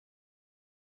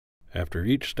After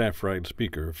each staff ride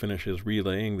speaker finishes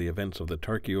relaying the events of the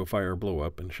Tarkio fire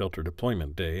blow-up and shelter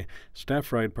deployment day,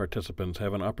 staff ride participants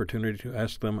have an opportunity to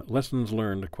ask them lessons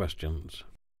learned questions.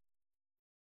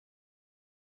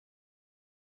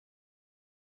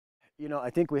 You know, I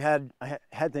think I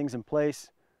had things in place.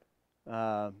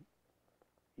 You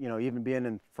know, even being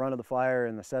in front of the fire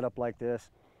in the setup like this,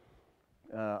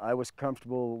 I was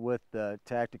comfortable with the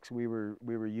tactics we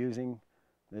were using.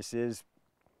 This is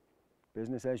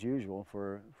business as usual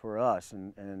for us,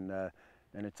 and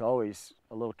it's always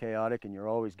a little chaotic, and you're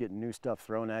always getting new stuff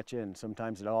thrown at you, and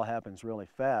sometimes it all happens really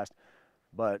fast.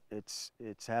 But it's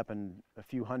happened a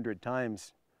few hundred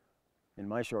times in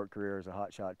my short career as a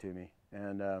hotshot to me,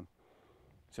 and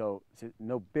so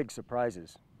no big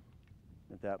surprises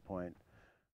at that point.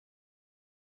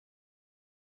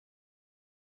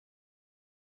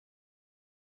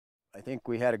 I think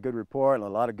we had a good rapport and a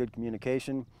lot of good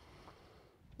communication.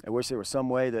 I wish there was some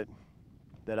way that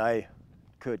I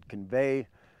could convey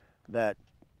that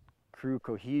crew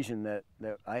cohesion that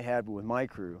I had with my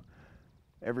crew.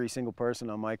 Every single person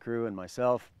on my crew and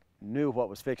myself knew what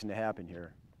was fixing to happen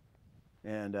here.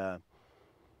 And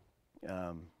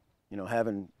you know,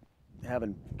 having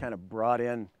kind of brought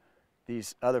in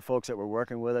these other folks that were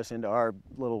working with us into our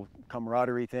little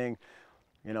camaraderie thing,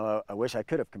 you know, I wish I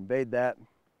could have conveyed that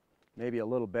maybe a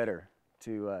little better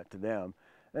to them,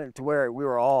 and to where we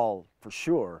were all for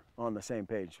sure on the same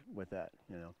page with that.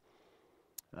 You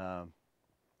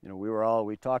know,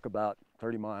 we talk about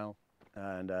 30 Mile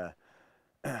and the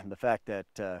fact that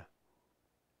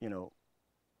you know,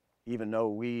 even though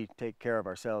we take care of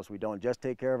ourselves, we don't just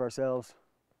take care of ourselves.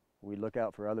 We look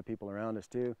out for other people around us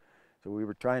too. So we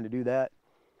were trying to do that,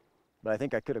 but I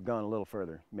think I could have gone a little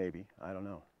further, maybe. I don't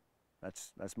know.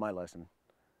 That's my lesson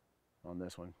on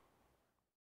this one.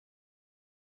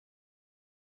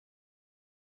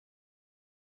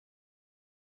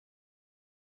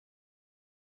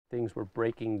 Things were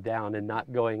breaking down and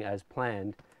not going as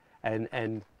planned,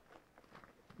 and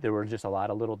there were just a lot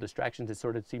of little distractions. It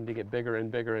sort of seemed to get bigger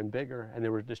and bigger and bigger, and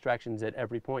there were distractions at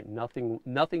every point.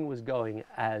 Nothing was going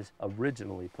as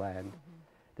originally planned. Mm-hmm.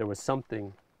 There was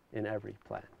something in every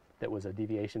plan that was a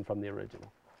deviation from the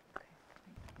original.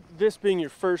 This being your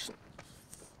first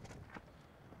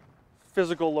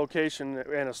physical location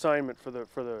and assignment for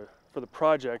the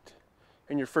project,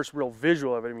 and your first real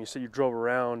visual of it. I mean, you said you drove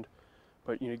around,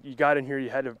 but you got in here.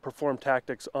 You had to perform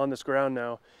tactics on this ground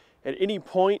now. At any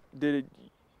point,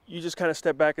 you just kind of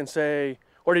step back and say,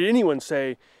 or did anyone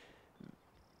say,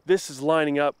 this is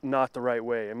lining up not the right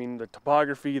way? I mean, the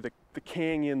topography, the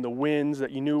canyon, the winds that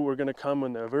you knew were going to come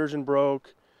when the aversion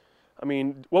broke. I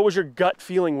mean, what was your gut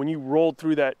feeling when you rolled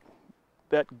through that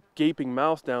gaping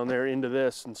mouth down there into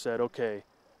this and said, okay?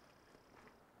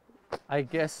 I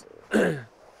guess I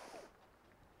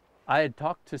had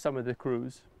talked to some of the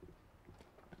crews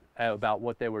about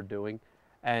what they were doing,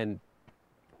 and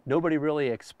nobody really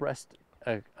expressed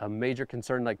a major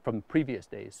concern like from previous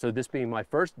days. So this being my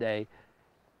first day,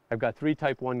 I've got 3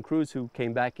 Type 1 crews who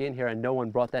came back in here, and no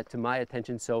one brought that to my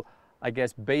attention. So I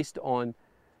guess based on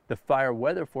the fire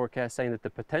weather forecast saying that the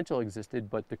potential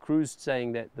existed, but the crews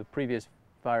saying that the previous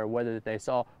fire weather that they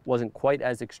saw wasn't quite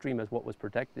as extreme as what was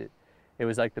protected. It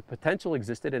was like the potential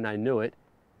existed and I knew it,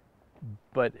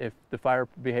 but if the fire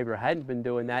behavior hadn't been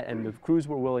doing that and the crews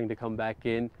were willing to come back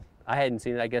in, I hadn't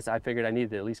seen it. I guess I figured I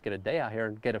needed to at least get a day out here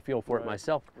and get a feel for it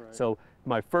myself. Right. So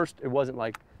it wasn't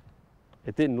like,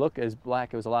 it didn't look as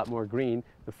black, it was a lot more green.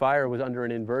 The fire was under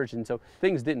an inversion, so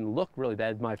things didn't look really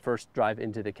bad my first drive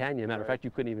into the canyon. Matter of fact,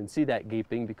 you couldn't even see that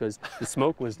gaping because the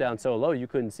smoke was down so low you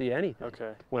couldn't see anything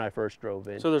when I first drove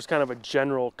in. So there's kind of a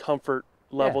general comfort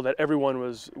level that everyone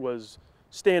was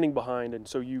standing behind, and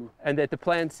so you... And that the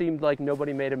plan seemed like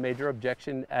nobody made a major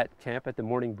objection at camp at the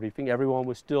morning briefing. Everyone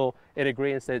was still in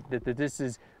agreement that this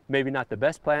is maybe not the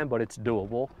best plan, but it's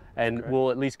doable, and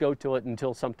we'll at least go to it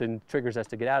until something triggers us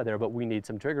to get out of there, but we need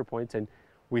some trigger points, and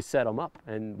we set them up.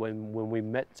 And when we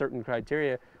met certain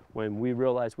criteria, when we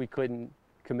realized we couldn't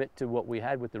commit to what we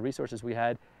had with the resources we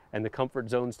had, and the comfort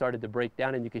zone started to break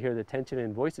down, and you could hear the tension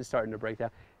and voices starting to break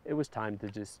down, it was time to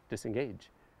just disengage.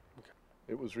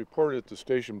 It was reported at the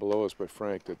station below us by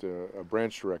Frank that a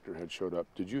branch director had showed up.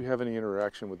 Did you have any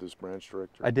interaction with this branch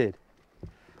director? I did.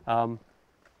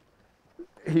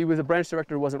 He was a branch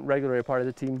director who wasn't regularly a part of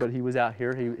the team, but he was out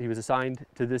here. He was assigned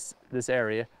to this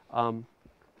area.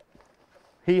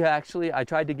 He actually, I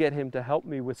tried to get him to help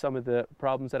me with some of the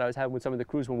problems that I was having with some of the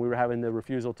crews when we were having the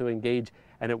refusal to engage,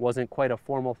 and it wasn't quite a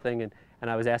formal thing. And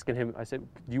I was asking him, I said,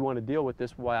 do you want to deal with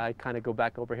this while I kind of go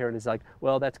back over here? And he's like,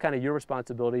 well, that's kind of your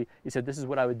responsibility. He said, this is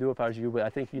what I would do if I was you, but I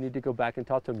think you need to go back and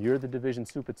talk to him. You're the division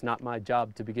soup. It's not my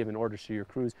job to be giving orders to your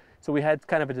crews. So we had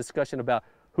kind of a discussion about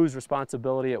whose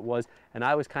responsibility it was, and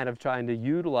I was kind of trying to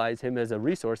utilize him as a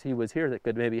resource. He was here that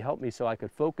could maybe help me so I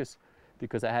could focus,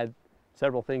 because I had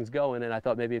several things going, and I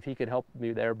thought maybe if he could help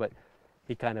me there, but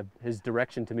he kind of, his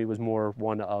direction to me was more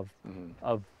one of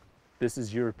this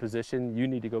is your position, you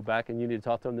need to go back and you need to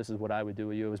talk to him, this is what I would do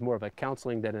with you. It was more of a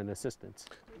counseling than an assistance.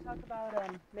 Can you talk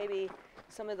about maybe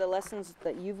some of the lessons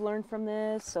that you've learned from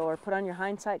this, or put on your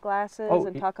hindsight glasses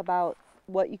and talk about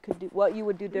what you could do, what you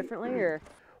would do differently? Or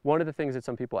one of the things that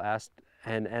some people asked,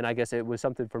 and I guess it was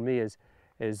something for me, is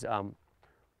we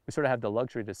sort of have the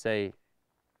luxury to say,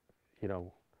 you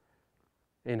know,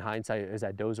 in hindsight, is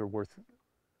that dozer worth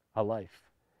a life?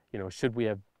 You know, should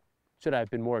I have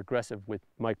been more aggressive with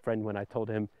Mike Friend when I told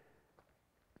him,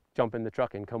 jump in the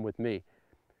truck and come with me?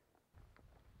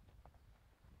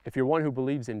 If you're one who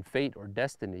believes in fate or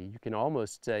destiny, you can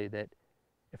almost say that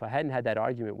if I hadn't had that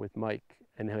argument with Mike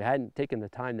and I hadn't taken the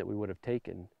time that we would have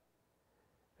taken,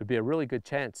 there'd be a really good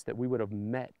chance that we would have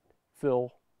met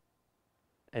Phil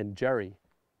and Jerry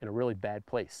in a really bad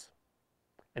place.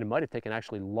 And it might have taken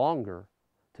actually longer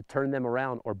to turn them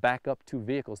around or back up two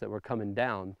vehicles that were coming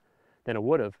down than it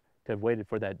would have to have waited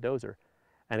for that dozer.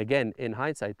 And again, in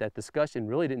hindsight, that discussion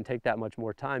really didn't take that much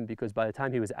more time, because by the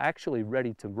time he was actually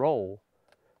ready to roll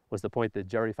was the point that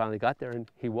Jerry finally got there and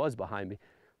he was behind me.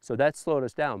 So that slowed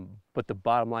us down. But the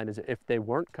bottom line is, if they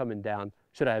weren't coming down,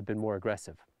 should I have been more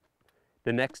aggressive?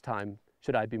 The next time,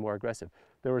 should I be more aggressive?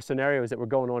 There were scenarios that were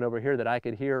going on over here that I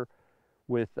could hear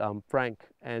with Frank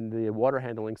and the water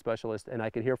handling specialist, and I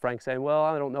could hear Frank saying, well,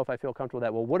 I don't know if I feel comfortable with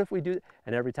that. Well, what if we do?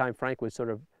 And every time Frank would sort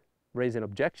of raise an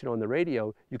objection on the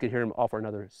radio, you could hear him offer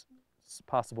another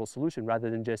possible solution rather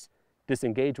than just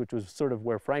disengage, which was sort of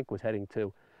where Frank was heading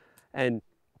to. And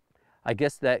I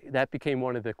guess that became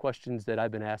one of the questions that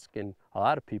I've been asking a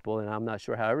lot of people, and I'm not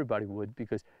sure how everybody would,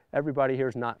 because everybody here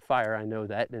is not fire, I know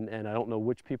that, and I don't know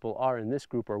which people are in this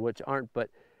group or which aren't, but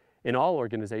in all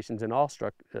organizations, in all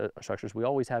structures, we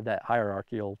always have that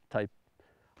hierarchical type,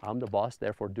 I'm the boss,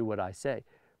 therefore do what I say.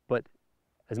 But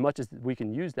as much as we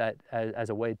can use that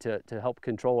as a way to help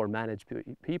control or manage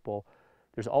people,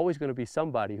 there's always going to be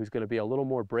somebody who's going to be a little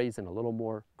more brazen, a little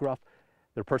more gruff.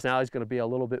 Their personality is going to be a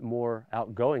little bit more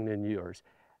outgoing than yours.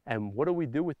 And what do we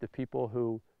do with the people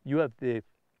who you have the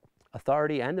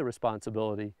authority and the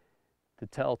responsibility to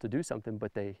tell to do something,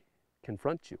 but they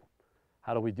confront you?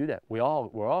 How do we do that? We're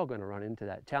all going to run into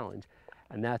that challenge.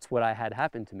 And that's what I had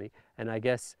happen to me. And I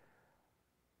guess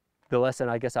the lesson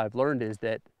I guess I've learned is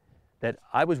that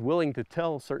I was willing to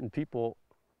tell certain people,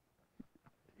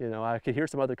 you know, I could hear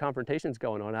some other confrontations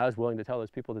going on. I was willing to tell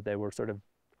those people that they were sort of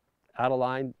out of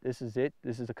line. This is it.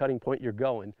 This is the cutting point. You're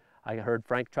going. I heard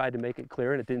Frank tried to make it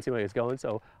clear, and it didn't seem like it was going.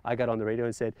 So I got on the radio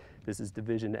and said, this is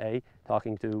Division A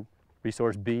talking to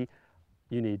Resource B.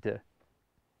 You need to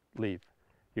leave.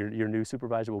 Your new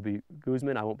supervisor will be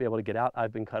Guzman. I won't be able to get out.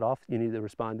 I've been cut off. You need to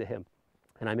respond to him.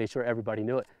 And I made sure everybody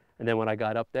knew it. And then when I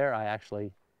got up there, I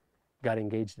actually got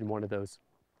engaged in one of those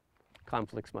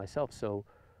conflicts myself. So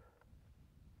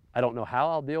I don't know how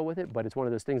I'll deal with it, but it's one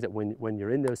of those things that when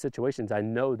you're in those situations, I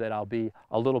know that I'll be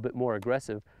a little bit more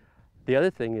aggressive. The other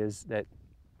thing is that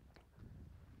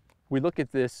we look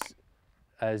at this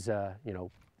as, you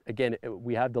know, again,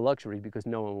 we have the luxury because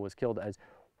no one was killed, as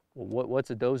well, what's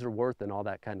a dozer worth and all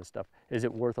that kind of stuff. Is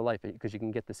it worth a life? Because you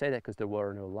can get to say that because there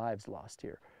were no lives lost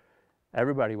here.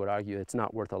 Everybody would argue it's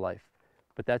not worth a life.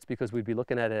 But that's because we'd be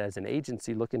looking at it as an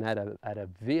agency, looking at a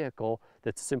vehicle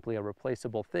that's simply a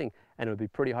replaceable thing. And it would be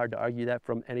pretty hard to argue that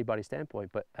from anybody's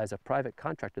standpoint. But as a private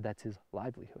contractor, that's his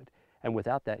livelihood. And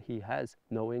without that, he has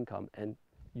no income, and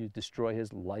you destroy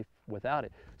his life without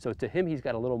it. So to him, he's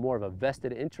got a little more of a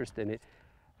vested interest in it.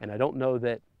 And I don't know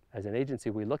that as an agency,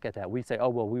 we look at that. We say, oh,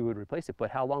 well, we would replace it,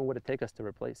 but how long would it take us to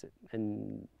replace it?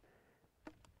 And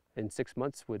in 6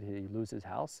 months, would he lose his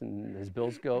house and his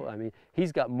bills go? I mean,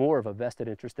 he's got more of a vested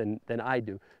interest than I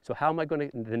do. So how am I going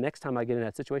to, the next time I get in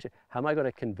that situation, how am I going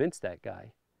to convince that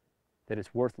guy that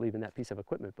it's worth leaving that piece of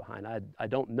equipment behind? I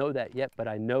don't know that yet, but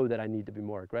I know that I need to be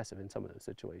more aggressive in some of those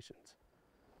situations.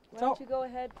 Why don't you go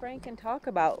ahead, Frank, and talk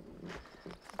about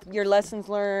your lessons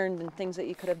learned and things that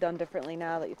you could have done differently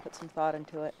now that you put some thought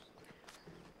into it?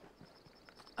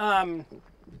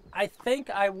 I think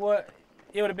it would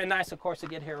have been nice, of course, to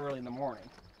get here early in the morning,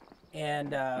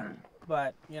 and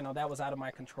but you know, that was out of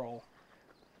my control.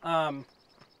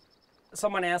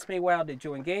 someone asked me, well, did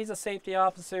you engage the safety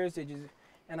officers? Did you?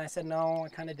 And I said, no, I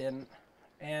kind of didn't.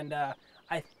 And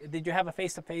did you have a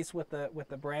face-to-face with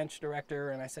the branch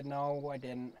director? And I said, no, I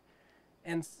didn't.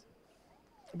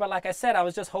 But like I said, I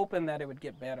was just hoping that it would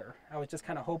get better. I was just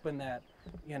kind of hoping that,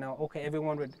 you know, okay,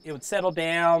 it would settle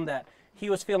down, that he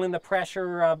was feeling the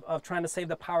pressure of trying to save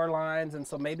the power lines, and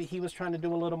so maybe he was trying to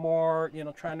do a little more, you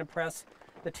know, trying to impress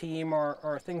the team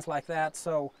or things like that.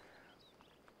 So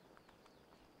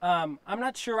I'm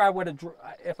not sure I would have,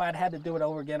 if I'd had to do it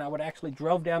over again, I would actually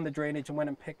drove down the drainage and went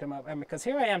and picked him up. I mean, because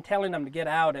here I am telling him to get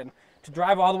out, and to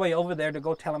drive all the way over there to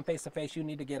go tell him face to face, you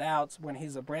need to get out when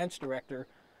he's a branch director.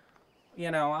 You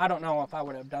know, I don't know if I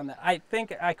would have done that. I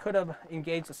think I could have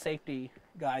engaged the safety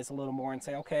guys a little more and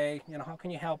say, okay, you know, how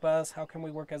can you help us? How can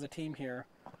we work as a team here?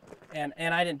 And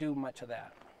I didn't do much of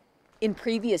that. In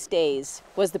previous days,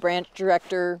 was the branch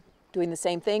director doing the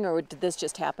same thing, or did this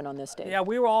just happen on this day? Yeah,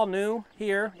 we were all new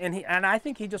here, and I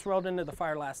think he just rolled into the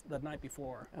fire the night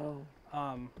before. Oh.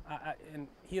 And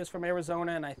he was from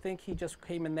Arizona, and I think he just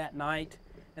came in that night,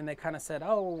 and they kind of said,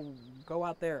 oh, go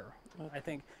out there. Okay. I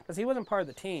think, because he wasn't part of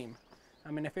the team. I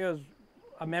mean, if he was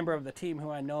a member of the team who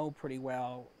I know pretty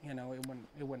well, you know, it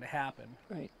wouldn't have happened.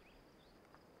 Right.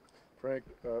 Frank,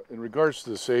 in regards to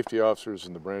the safety officers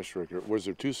and the branch director, was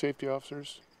there 2 safety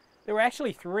officers? There were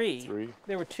actually 3. 3?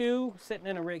 There were 2 sitting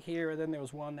in a rig here, and then there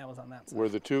was 1 that was on that side. Were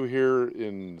the 2 here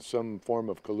in some form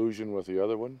of collusion with the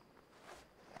other one?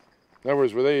 In other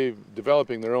words, were they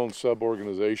developing their own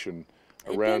sub-organization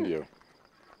around you?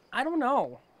 I don't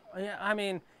know. I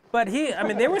mean, but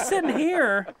they were sitting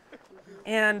here,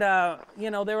 and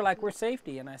you know, they were like, we're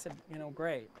safety, and I said, you know,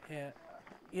 great.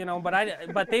 You know,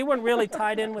 but they weren't really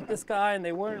tied in with this guy, and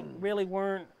they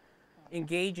weren't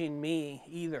engaging me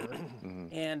either.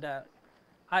 And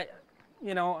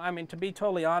you know, I mean, to be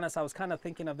totally honest, I was kind of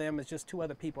thinking of them as just 2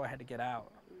 other people I had to get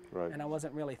out. Right. And I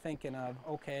wasn't really thinking of,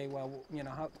 okay, well, you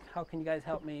know, how can you guys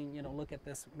help me, you know, look at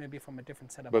this maybe from a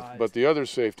different set of eyes. But the other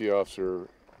safety officer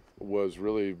was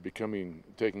really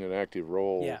taking an active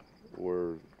role, yeah,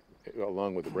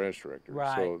 along with the branch director.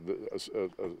 Right. So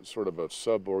a sort of a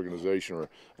sub-organization or a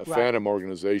right. phantom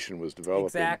organization was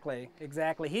developing.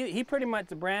 Exactly. He pretty much,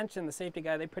 the branch and the safety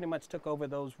guy, they pretty much took over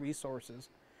those resources.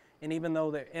 And even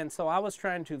though and so I was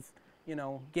trying to, you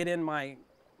know, get in my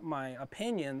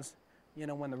opinions, you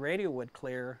know, when the radio would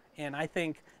clear, and I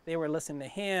think they were listening to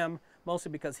him mostly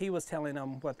because he was telling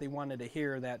them what they wanted to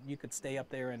hear, that you could stay up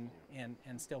there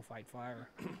and still fight fire.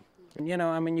 You know,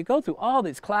 I mean, you go through all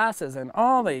these classes and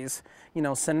all these, you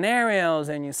know, scenarios,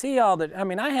 and you see all the, I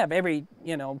mean, I have every,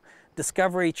 you know,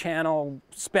 Discovery Channel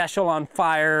special on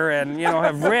fire, and, you know,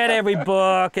 have read every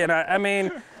book, and I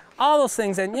mean, all those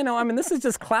things, and, you know, I mean, this is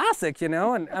just classic, you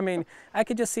know, and I mean, I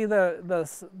could just see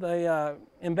the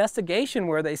investigation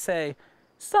where they say,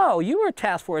 so you were a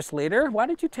task force leader, why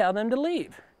did you tell them to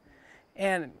leave?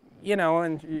 And, you know,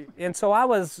 and so I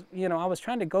was, you know, I was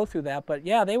trying to go through that, but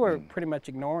yeah, they were pretty much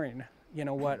ignoring, you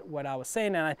know, what I was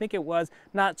saying, and I think it was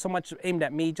not so much aimed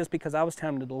at me just because I was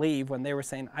telling them to leave, when they were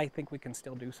saying, I think we can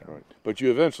still do something. Right. But you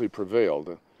eventually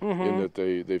prevailed in that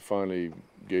they finally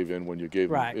gave in when you gave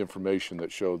them information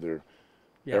that showed their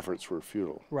efforts were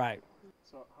futile. Right.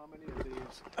 So how many of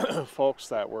these folks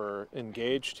that were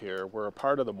engaged here were a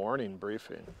part of the morning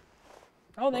briefing?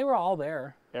 Oh, they were all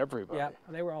there. Everybody? Yeah,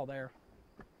 they were all there.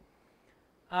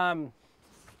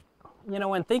 You know,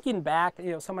 when thinking back,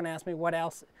 you know, someone asked me what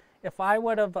else. If I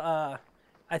would have, I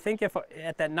think if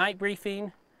at that night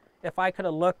briefing, if I could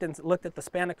have looked at the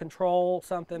span of control,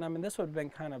 something, I mean, this would have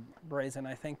been kind of brazen,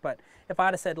 I think. But if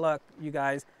I'd have said, look, you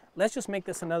guys, let's just make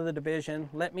this another division,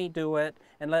 let me do it,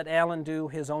 and let Alan do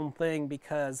his own thing,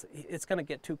 because it's going to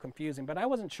get too confusing. But I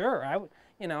wasn't sure.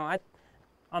 You know,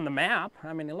 on the map,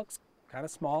 I mean, it looks kind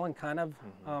of small and kind of,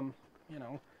 you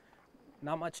know,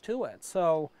 not much to it.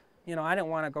 So, you know, I didn't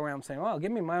want to go around saying, well,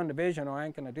 give me my own division or I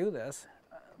ain't going to do this.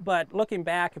 But looking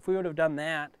back, if we would have done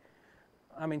that,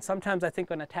 I mean, sometimes I think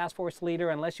when a task force leader,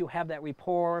 unless you have that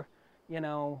rapport, you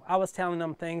know, I was telling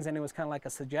them things and it was kind of like a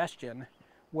suggestion,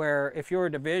 where if you're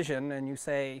a division and you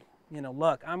say, you know,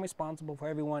 look, I'm responsible for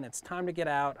everyone, it's time to get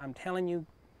out, I'm telling you,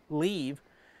 leave,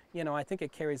 you know, I think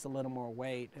it carries a little more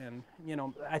weight, and, you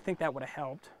know, I think that would have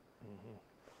helped.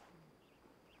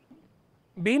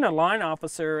 Being a line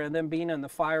officer and then being in the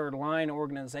fire line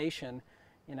organization,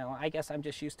 you know, I guess I'm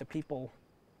just used to people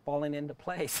falling into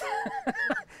place.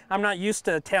 I'm not used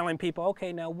to telling people,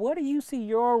 okay, now what do you see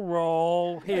your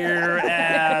role here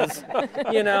as,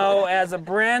 you know, as a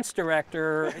branch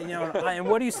director, you know, and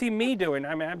what do you see me doing?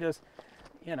 I mean, I'm just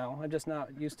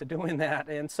not used to doing that.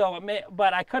 And so,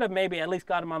 but I could have maybe at least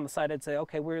got them on the side and say,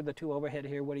 okay, we're the 2 overhead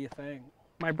here, what do you think?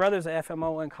 my brother's a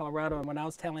FMO in Colorado, and when I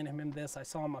was telling him this, I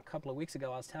saw him a couple of weeks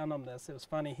ago, I was telling him this, it was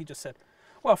funny, he just said,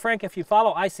 well, Frank, if you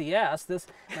follow ICS, this,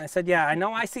 and I said, yeah, I know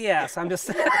ICS, I'm just,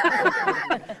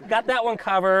 got that one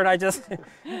covered,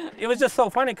 it was just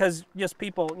so funny, because just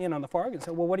people, you know, in the Far Oregon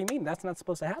said, well, what do you mean, that's not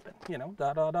supposed to happen, you know,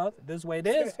 this is the way it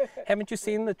is, haven't you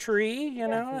seen the tree, you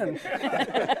know,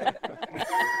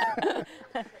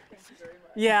 and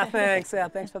yeah, thanks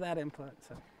for that input,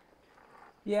 so.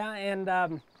 Yeah, and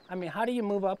I mean, how do you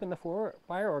move up in the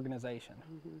fire organization?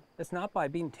 It's not by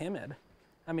being timid.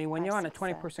 I mean, when you're on a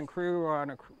 20-person crew or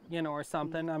on a, you know, or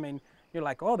something, I mean, you're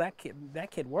like, oh, that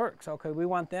kid works. Okay, we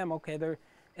want them. Okay, they're,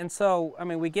 and so I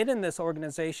mean, we get in this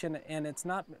organization, and it's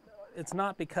not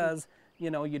because,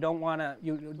 you know, you don't want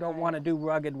to do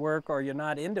rugged work, or you're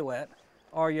not into it,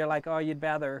 or you're like, oh, you'd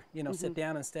rather, you know, sit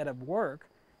down instead of work.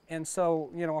 And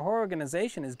so, you know, our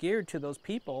organization is geared to those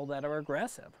people that are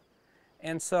aggressive.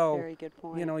 And so, very good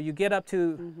point. you know, you get up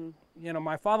to, you know,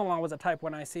 my father-in-law was a Type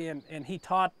 1 IC, and he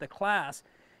taught the class.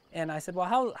 And I said,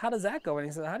 well, how does that go? And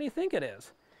he said, how do you think it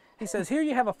is? He says, here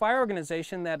you have a fire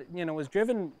organization that, you know, is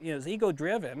driven, you know, is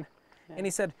ego-driven. Yeah. And he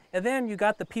said, and then you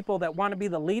got the people that want to be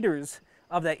the leaders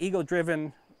of that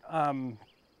ego-driven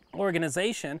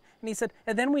organization. And he said,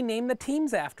 and then we name the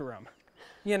teams after them.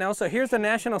 You know, so here's the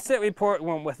National SIT report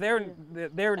one with their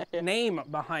name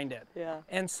behind it. Yeah.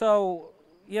 And so,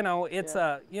 you know, it's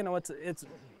you know,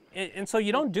 and so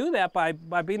you don't do that by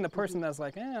being the person that's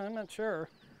like, I'm not sure.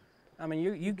 I mean,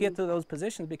 you get to those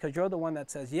positions because you're the one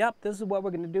that says, yep, this is what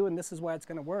we're going to do, and this is why it's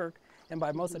going to work, and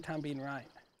by most of the time being right.